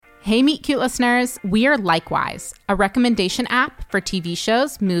Hey, Meet Cute listeners, we are Likewise, a recommendation app for TV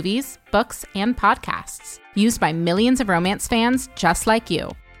shows, movies, books, and podcasts, used by millions of romance fans just like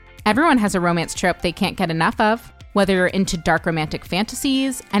you. Everyone has a romance trope they can't get enough of. Whether you're into dark romantic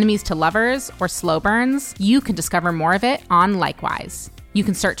fantasies, enemies to lovers, or slow burns, you can discover more of it on Likewise. You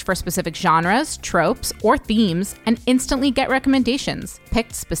can search for specific genres, tropes, or themes, and instantly get recommendations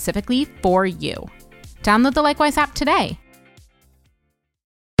picked specifically for you. Download the Likewise app today.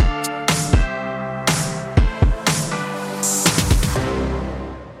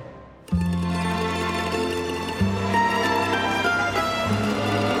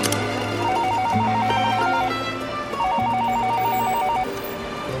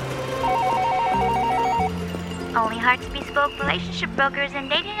 Only Hearts Bespoke Relationship Brokers and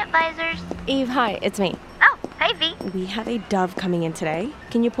Dating Advisors. Eve, hi, it's me. Oh, hey V. We have a dove coming in today.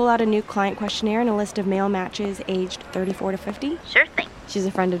 Can you pull out a new client questionnaire and a list of male matches aged 34 to 50? Sure thing. She's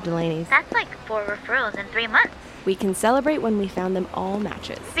a friend of Delaney's. That's like 4 referrals in 3 months. We can celebrate when we found them all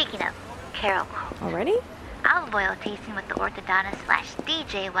matches. Speaking of, Carol. Already? Olive oil tasting with the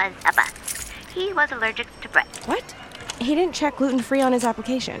orthodontist/DJ was a bust. He was allergic to bread. What? He didn't check gluten-free on his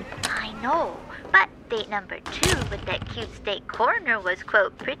application. I know, but date number 2 with that cute steak corner was,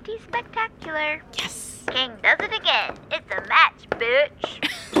 quote, pretty spectacular. Yes. King does it again. It's a match,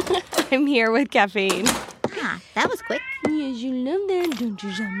 bitch. I'm here with caffeine. That was quick. Yes, you love that, don't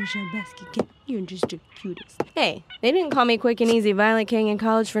you, Jean-Michel Basquiat? You're just the cutest. Hey, they didn't call me Quick and Easy Violet King in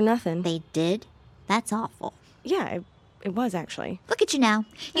college for nothing. They did? That's awful. Yeah, it was actually. Look at you now.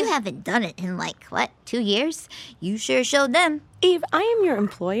 You haven't done it in 2 years? You sure showed them. Eve, I am your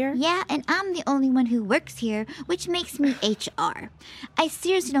employer. Yeah, and I'm the only one who works here, which makes me HR. I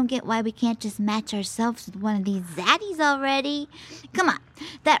seriously don't get why we can't just match ourselves with one of these zaddies already. Come on,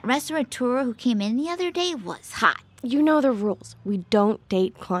 that restaurateur who came in the other day was hot. You know the rules. We don't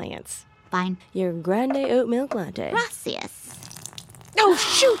date clients. Fine. Your grande oat milk latte. Gracias. Oh,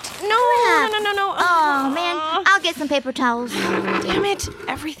 shoot! No. Oh, man, I'll get some paper towels. Damn it.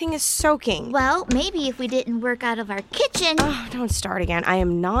 Everything is soaking. Well, maybe if we didn't work out of our kitchen. Oh, don't start again. I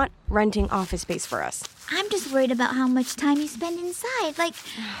am not renting office space for us. I'm just worried about how much time you spend inside.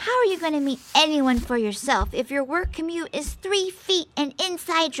 How are you going to meet anyone for yourself if your work commute is 3 feet and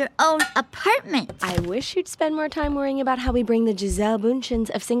inside your own apartment? I wish you'd spend more time worrying about how we bring the Giselle Bundchens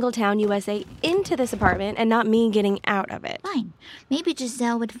of Singletown, USA into this apartment and not me getting out of it. Fine. Maybe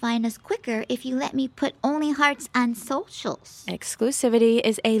Giselle would find us quicker if you let me put Only Hearts on socials. Exclusivity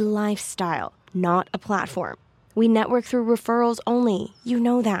is a lifestyle, not a platform. We network through referrals only. You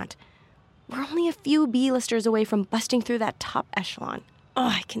know that. We're only a few B-listers away from busting through that top echelon. Oh,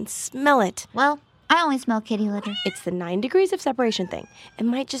 I can smell it. Well, I only smell kitty litter. It's the 9 degrees of separation thing. It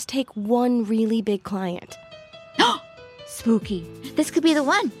might just take one really big client. Spooky. This could be the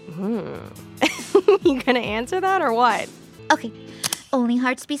one. You gonna answer that or what? Okay. Only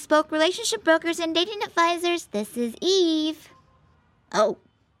Hearts Bespoke Relationship Brokers and Dating Advisors. This is Eve. Oh,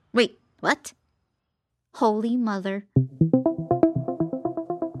 wait, what? Holy mother.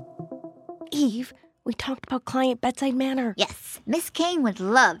 Eve, we talked about client bedside manner. Yes, Miss Kane would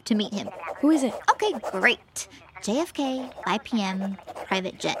love to meet him. Who is it? Okay, great. JFK, 5 p.m.,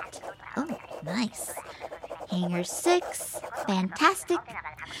 private jet. Oh, nice. Hangar 6, fantastic.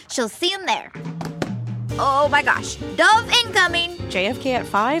 She'll see him there. Oh my gosh, Dove incoming. JFK at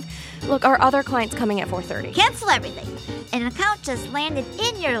 5? Look, our other client's coming at 4:30. Cancel everything. An account just landed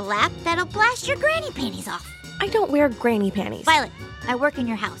in your lap that'll blast your granny panties off. I don't wear granny panties. Violet, I work in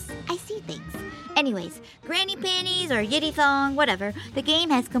your house. I see things. Anyways, granny panties or yitty thong, whatever, the game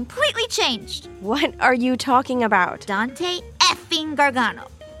has completely changed. What are you talking about? Dante effing Gargano.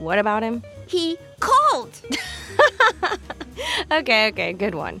 What about him? He called. Okay,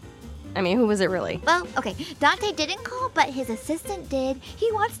 good one. I mean, who was it really? Well, okay, Dante didn't call, but his assistant did. He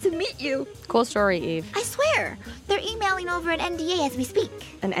wants to meet you. Cool story, Eve. I swear. They're emailing over an NDA as we speak.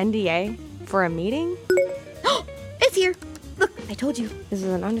 An NDA? For a meeting? It's here. Look, I told you. This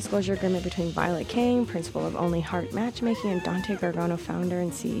is an undisclosure agreement between Violet King, principal of Only Heart Matchmaking, and Dante Gargano, founder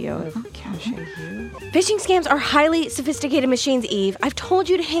and CEO of Cash and You. Phishing scams are highly sophisticated machines, Eve. I've told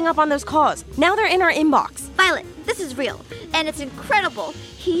you to hang up on those calls. Now they're in our inbox. Violet, this is real, and it's incredible.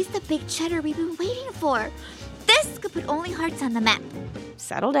 He's the big cheddar we've been waiting for. This could put Only Hearts on the map.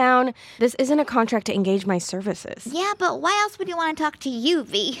 Settle down. This isn't a contract to engage my services. Yeah, but why else would you want to talk to you,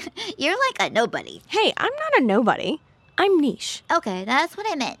 V? You're like a nobody. Hey, I'm not a nobody. I'm niche. Okay, that's what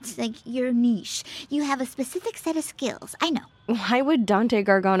I meant. You're niche. You have a specific set of skills. I know. Why would Dante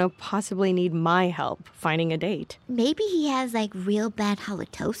Gargano possibly need my help finding a date? Maybe he has, real bad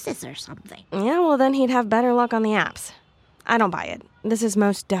halitosis or something. Yeah, well, then he'd have better luck on the apps. I don't buy it. This is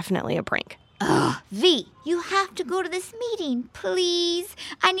most definitely a prank. Ugh, V, you have to go to this meeting, please.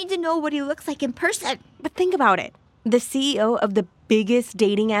 I need to know what he looks like in person. But think about it. The CEO of the biggest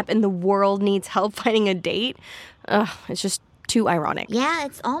dating app in the world needs help finding a date? Ugh, it's just too ironic. Yeah,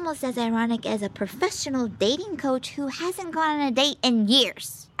 it's almost as ironic as a professional dating coach who hasn't gone on a date in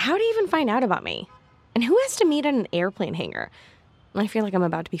years. How do you even find out about me? And who has to meet at an airplane hangar? I feel like I'm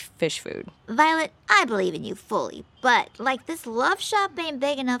about to be fish food. Violet, I believe in you fully, but this love shop ain't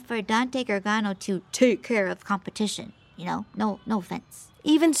big enough for Dante Gargano to take care of competition. No offense.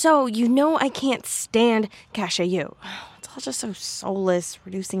 Even so, I can't stand Cache You. It's all just so soulless,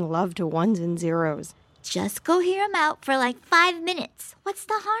 reducing love to ones and zeros. Just go hear him out for 5 minutes. What's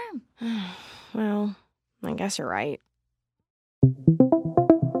the harm? Well, I guess you're right.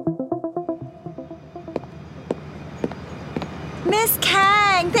 Miss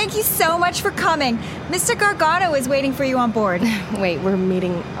Kang, thank you so much for coming. Mr. Gargano is waiting for you on board. Wait, we're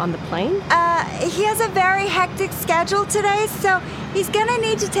meeting on the plane? He has a very hectic schedule today, so he's gonna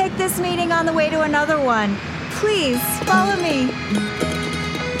need to take this meeting on the way to another one. Please, follow me.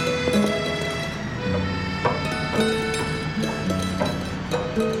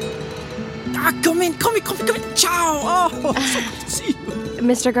 Come in. Ciao. Oh, so good to see you.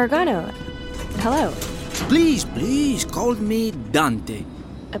 Mr. Gargano, hello. Please, call me Dante.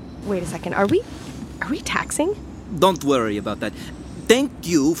 Wait a second, are we taxing? Don't worry about that. Thank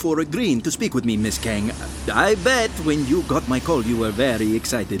you for agreeing to speak with me, Miss Kang. I bet when you got my call, you were very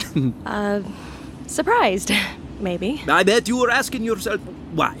excited. Surprised, maybe. I bet you were asking yourself,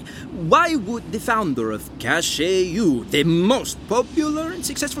 why? Why would the founder of Cache You, the most popular and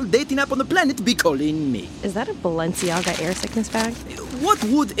successful dating app on the planet, be calling me? Is that a Balenciaga air sickness bag? What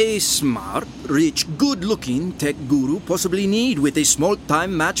would a smart, rich, good-looking tech guru possibly need with a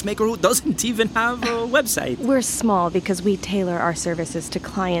small-time matchmaker who doesn't even have a website? We're small because we tailor our services to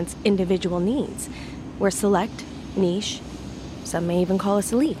clients' individual needs. We're select, niche, some may even call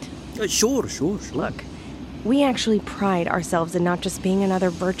us elite. Sure. Look, we actually pride ourselves in not just being another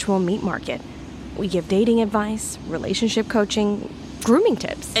virtual meat market. We give dating advice, relationship coaching, grooming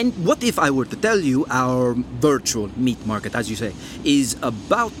tips. And what if I were to tell you our virtual meat market, as you say, is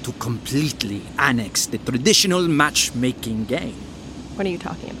about to completely annex the traditional matchmaking game? What are you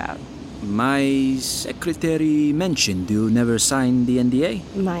talking about? My secretary mentioned you never signed the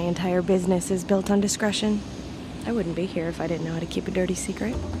NDA. My entire business is built on discretion. I wouldn't be here if I didn't know how to keep a dirty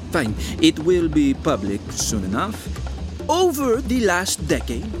secret. Fine, it will be public soon enough. Over the last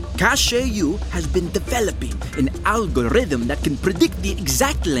decade, Cache You has been developing an algorithm that can predict the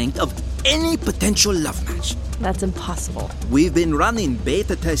exact length of any potential love match. That's impossible. We've been running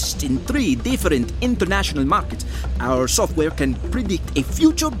beta tests in 3 different international markets. Our software can predict a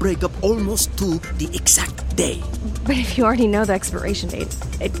future breakup almost to the exact day. But if you already know the expiration date,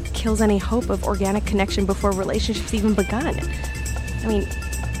 it kills any hope of organic connection before relationships even begun. I mean,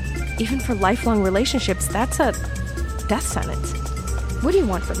 even for lifelong relationships, that's a death sentence. What do you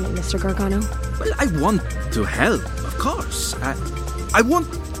want from me, Mr. Gargano? Well, I want to help, of course. I want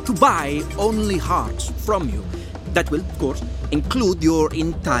to buy only hearts from you. That will, of course, include your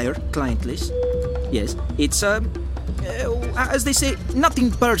entire client list. Yes, it's, as they say, nothing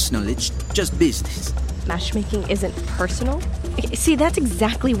personal. It's just business. Matchmaking isn't personal? See, that's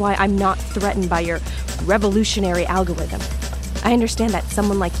exactly why I'm not threatened by your revolutionary algorithm. I understand that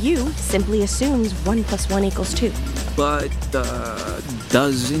someone like you simply assumes 1 + 1 = 2. But,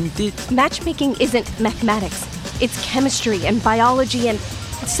 doesn't it? Matchmaking isn't mathematics. It's chemistry and biology and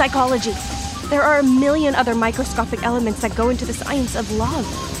psychology. There are a million other microscopic elements that go into the science of love.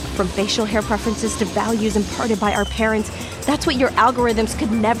 From facial hair preferences to values imparted by our parents, that's what your algorithms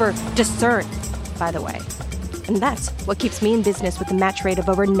could never discern, by the way. And that's what keeps me in business with a match rate of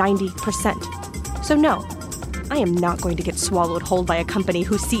over 90%. So no, I am not going to get swallowed whole by a company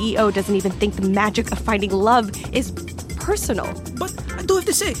whose CEO doesn't even think the magic of finding love is personal. But I do have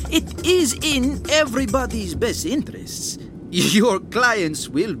to say, it is in everybody's best interests. Your clients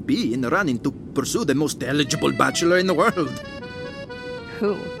will be in the running to pursue the most eligible bachelor in the world.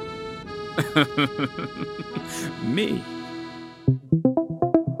 Who? Me.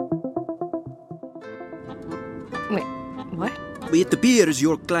 Wait, what? It appears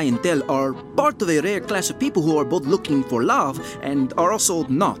your clientele are part of a rare class of people who are both looking for love and are also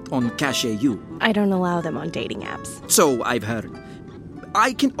not on Cache You. I don't allow them on dating apps. So I've heard.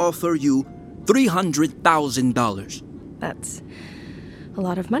 I can offer you $300,000. That's a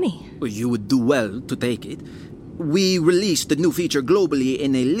lot of money. You would do well to take it. We released the new feature globally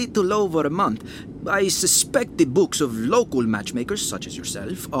in a little over a month. I suspect the books of local matchmakers, such as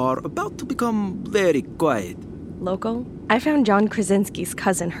yourself, are about to become very quiet. local. I found John Krasinski's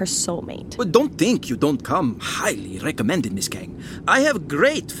cousin, her soulmate. But don't think you don't come highly recommended, Miss Kang. I have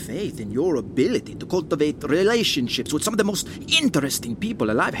great faith in your ability to cultivate relationships with some of the most interesting people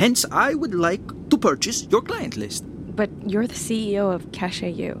alive. Hence, I would like to purchase your client list. But you're the CEO of Cache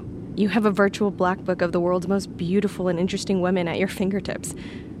U. You have a virtual black book of the world's most beautiful and interesting women at your fingertips.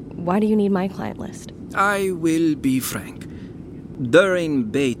 Why do you need my client list? I will be frank. During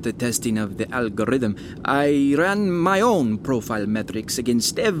beta testing of the algorithm, I ran my own profile metrics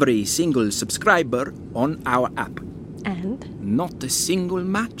against every single subscriber on our app. And? Not a single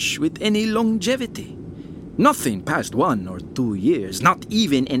match with any longevity. Nothing past 1 or 2 years, not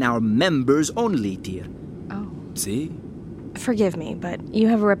even in our members-only tier. Oh. See? Forgive me, but you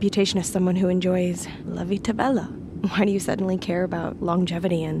have a reputation as someone who enjoys la vita bella. Why do you suddenly care about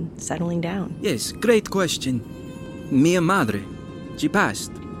longevity and settling down? Yes, great question. Mia madre. She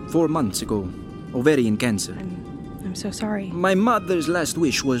passed 4 months ago. Ovarian cancer. I'm so sorry. My mother's last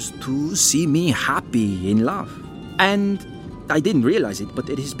wish was to see me happy in love. And I didn't realize it, but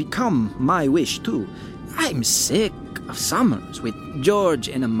it has become my wish too. I'm sick of summers with George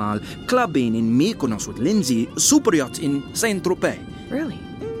and Amal, clubbing in Mykonos with Lindsay, super yachts in Saint-Tropez. Really?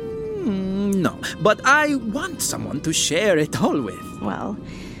 No, but I want someone to share it all with. Well,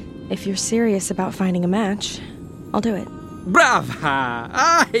 if you're serious about finding a match, I'll do it. Brava!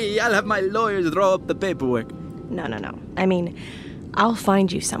 I'll have my lawyers draw up the paperwork. No. I mean, I'll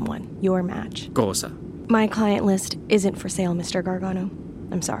find you someone, your match. Cosa? My client list isn't for sale, Mr. Gargano.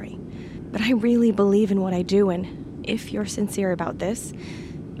 I'm sorry. But I really believe in what I do, and if you're sincere about this,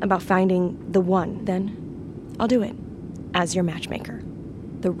 about finding the one, then I'll do it. As your matchmaker.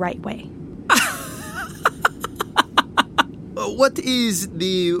 The right way. What is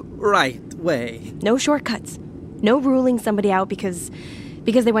the right way? No shortcuts. No ruling somebody out because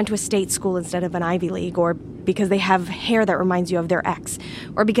they went to a state school instead of an Ivy League, or because they have hair that reminds you of their ex,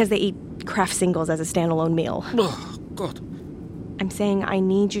 or because they eat Kraft singles as a standalone meal. Oh, God. I'm saying I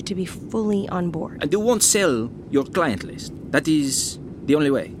need you to be fully on board. And you won't sell your client list. That is the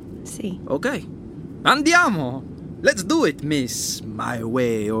only way. See. Okay. Andiamo! Let's do it, miss. My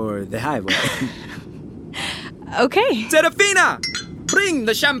way or the highway. Okay. Serafina! Bring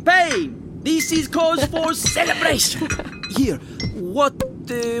the champagne! This is cause for celebration. Here, what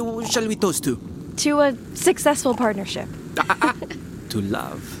shall we toast to? To a successful partnership. To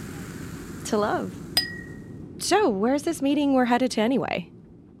love. To love. So, where's this meeting we're headed to anyway?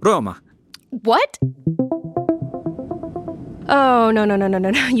 Roma. What? Oh, no.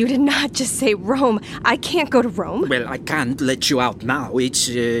 You did not just say Rome. I can't go to Rome. Well, I can't let you out now.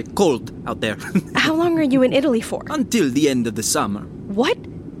 It's cold out there. How long are you in Italy for? Until the end of the summer. What?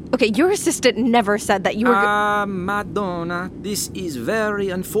 Okay, your assistant never said that you were... Madonna, this is very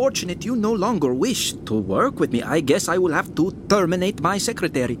unfortunate. You no longer wish to work with me. I guess I will have to terminate my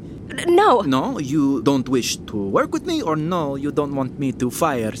secretary. No. No, you don't wish to work with me, or no, you don't want me to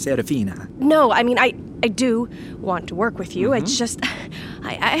fire Serafina? No, I mean, I do want to work with you. Mm-hmm. It's just,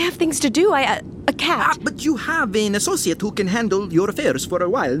 I have things to do. A cat. But you have an associate who can handle your affairs for a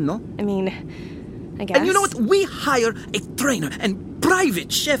while, no? I mean, I guess. And you know what? We hire a trainer and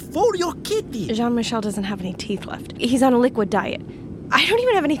private chef for your kitty. Jean-Michel doesn't have any teeth left. He's on a liquid diet. I don't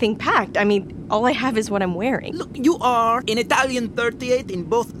even have anything packed. I mean, all I have is what I'm wearing. Look, you are an Italian 38 in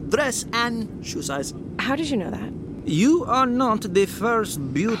both dress and shoe size. How did you know that? You are not the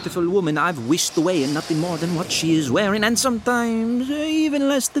first beautiful woman I've wished away in nothing more than what she is wearing, and sometimes even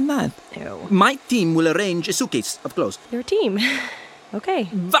less than that. Ew. My team will arrange a suitcase of clothes. Your team. Okay.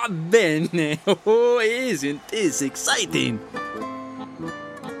 Va bene. Oh, isn't this exciting?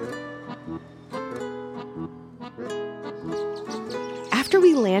 After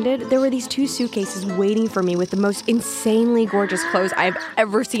we landed, there were these 2 suitcases waiting for me with the most insanely gorgeous clothes I've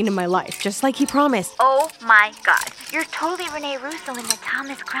ever seen in my life, just like he promised. Oh my god, you're totally Rene Russo in the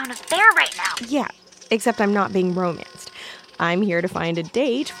Thomas Crown Affair right now. Yeah, except I'm not being romanced. I'm here to find a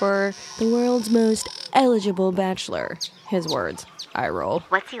date for the world's most eligible bachelor. His words. I roll.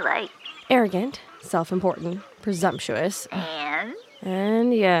 What's he like? Arrogant, self-important, presumptuous,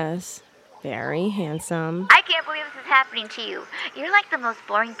 and yes, very handsome. I can't believe this is happening to you. You're like the most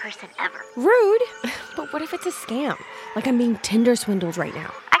boring person ever. Rude! But what if it's a scam? Like I'm being Tinder swindled right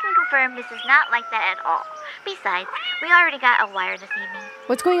now. I can confirm this is not like that at all. Besides, we already got a wire this evening.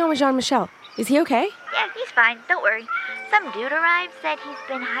 What's going on with Jean-Michel? Is he okay? Yeah, he's fine. Don't worry. Some dude arrived, said he's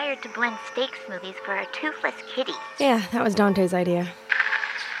been hired to blend steak smoothies for a toothless kitty. Yeah, that was Dante's idea.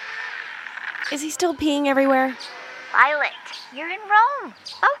 Is he still peeing everywhere? Violet, you're in Rome.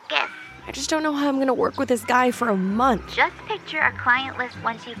 Focus. I just don't know how I'm gonna work with this guy for a month. Just picture a client list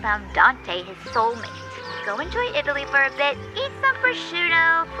once you found Dante, his soulmate. Go enjoy Italy for a bit, eat some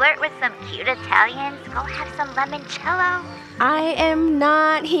prosciutto, flirt with some cute Italians, go have some limoncello. I am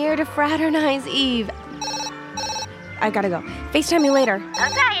not here to fraternize, Eve. I gotta go. FaceTime you later.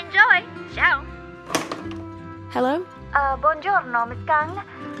 Okay, enjoy. Ciao. Hello? Buongiorno, Miss Kang.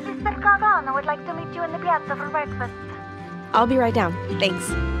 Sister Gargano would like to meet you in the piazza for breakfast. I'll be right down.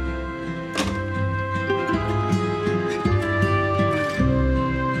 Thanks.